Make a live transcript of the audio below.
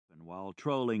while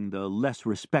trolling the less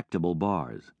respectable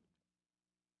bars.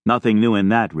 Nothing new in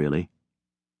that, really.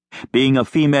 Being a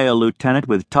female lieutenant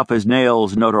with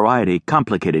tough-as-nails notoriety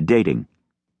complicated dating.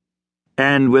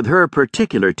 And with her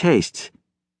particular tastes,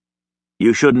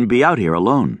 you shouldn't be out here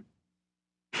alone.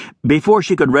 Before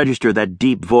she could register that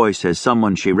deep voice as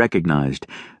someone she recognized,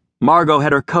 Margot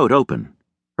had her coat open,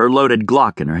 her loaded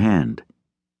Glock in her hand.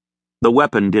 The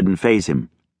weapon didn't faze him.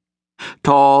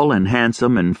 Tall and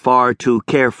handsome and far too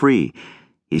carefree,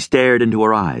 he stared into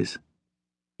her eyes.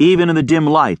 Even in the dim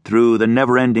light through the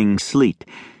never-ending sleet,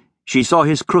 she saw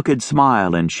his crooked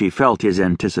smile and she felt his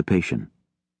anticipation.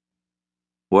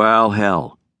 Well,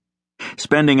 hell.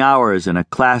 Spending hours in a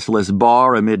classless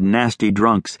bar amid nasty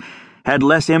drunks had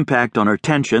less impact on her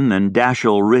tension than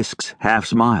Dashiell Risk's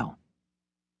half-smile.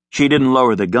 She didn't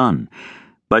lower the gun,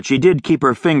 but she did keep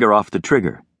her finger off the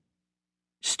trigger.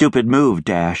 Stupid move,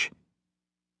 Dash.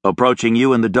 Approaching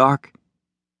you in the dark?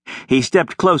 He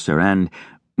stepped closer and,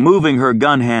 moving her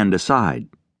gun hand aside,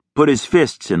 put his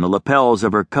fists in the lapels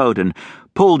of her coat and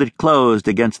pulled it closed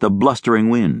against the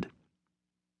blustering wind.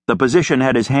 The position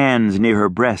had his hands near her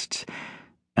breasts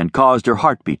and caused her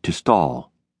heartbeat to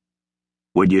stall.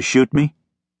 Would you shoot me?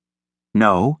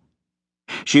 No.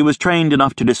 She was trained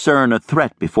enough to discern a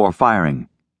threat before firing.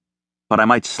 But I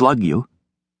might slug you.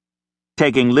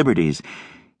 Taking liberties,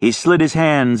 he slid his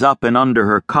hands up and under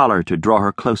her collar to draw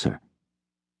her closer.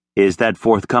 Is that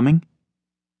forthcoming?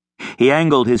 He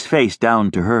angled his face down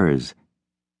to hers.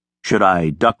 Should I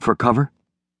duck for cover?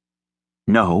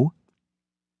 No.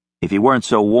 If he weren't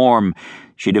so warm,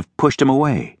 she'd have pushed him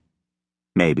away.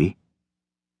 Maybe.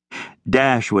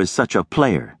 Dash was such a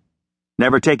player,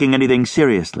 never taking anything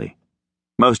seriously,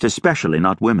 most especially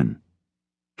not women.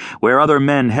 Where other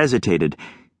men hesitated,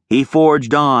 he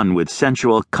forged on with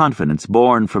sensual confidence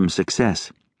born from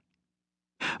success.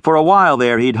 For a while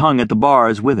there he'd hung at the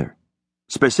bars with her,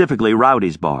 specifically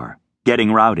Rowdy's bar,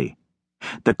 Getting Rowdy,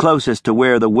 the closest to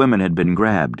where the women had been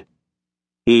grabbed.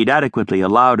 He'd adequately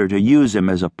allowed her to use him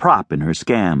as a prop in her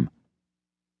scam.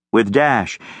 With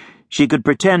Dash, she could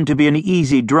pretend to be an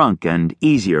easy drunk and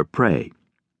easier prey.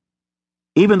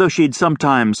 Even though she'd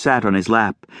sometimes sat on his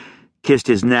lap, kissed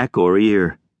his neck or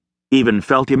ear, even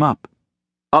felt him up,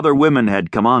 other women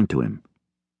had come on to him.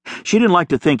 She didn't like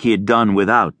to think he had done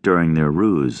without during their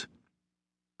ruse.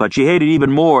 But she hated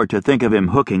even more to think of him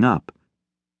hooking up.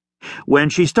 When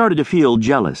she started to feel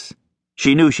jealous,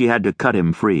 she knew she had to cut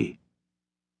him free.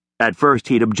 At first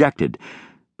he'd objected,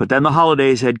 but then the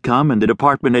holidays had come and the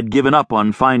department had given up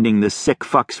on finding the sick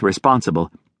fucks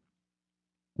responsible.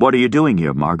 What are you doing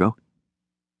here, Margot?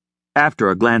 After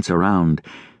a glance around,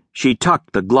 she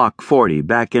tucked the Glock 40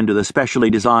 back into the specially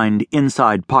designed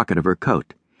inside pocket of her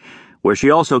coat, where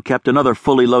she also kept another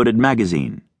fully loaded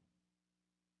magazine.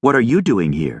 What are you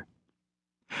doing here?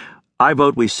 I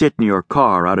vote we sit in your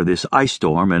car out of this ice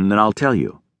storm and then I'll tell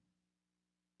you.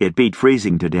 It beat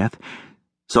freezing to death,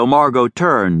 so Margot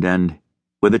turned and,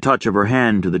 with a touch of her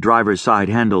hand to the driver's side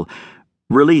handle,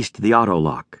 released the auto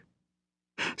lock.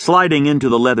 Sliding into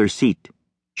the leather seat,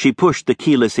 she pushed the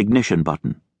keyless ignition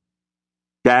button.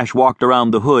 Dash walked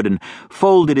around the hood and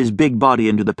folded his big body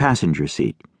into the passenger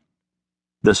seat.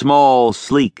 The small,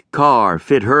 sleek car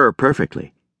fit her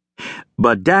perfectly,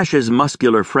 but Dash's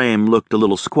muscular frame looked a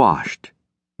little squashed,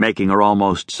 making her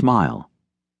almost smile.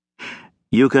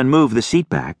 You can move the seat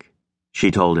back, she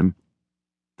told him.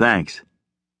 Thanks.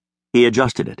 He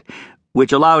adjusted it,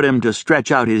 which allowed him to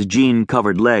stretch out his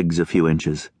jean-covered legs a few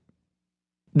inches.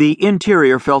 The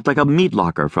interior felt like a meat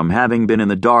locker from having been in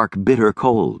the dark, bitter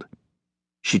cold.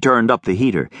 She turned up the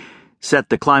heater, set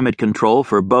the climate control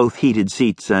for both heated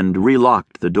seats, and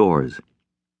relocked the doors.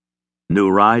 New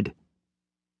ride?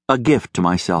 A gift to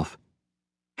myself.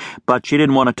 But she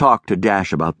didn't want to talk to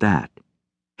Dash about that.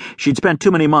 She'd spent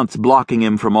too many months blocking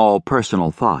him from all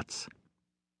personal thoughts.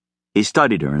 He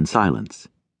studied her in silence.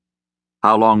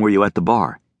 How long were you at the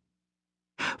bar?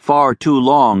 Far too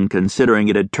long, considering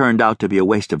it had turned out to be a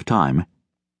waste of time.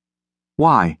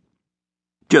 Why?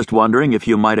 Just wondering if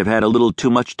you might have had a little too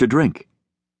much to drink.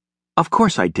 Of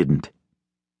course I didn't.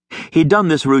 He'd done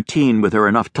this routine with her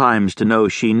enough times to know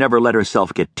she never let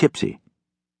herself get tipsy.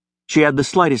 She had the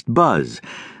slightest buzz,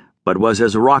 but was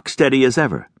as rock-steady as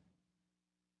ever.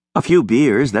 A few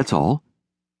beers, that's all.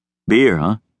 Beer,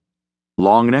 huh?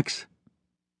 Long necks?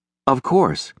 Of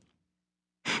course.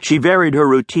 She varied her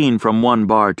routine from one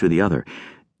bar to the other,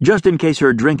 just in case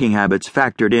her drinking habits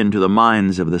factored into the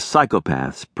minds of the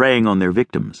psychopaths preying on their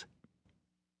victims.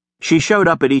 She showed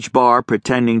up at each bar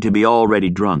pretending to be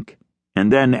already drunk,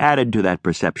 and then added to that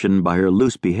perception by her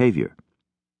loose behavior.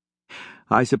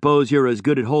 I suppose you're as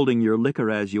good at holding your liquor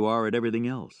as you are at everything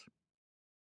else.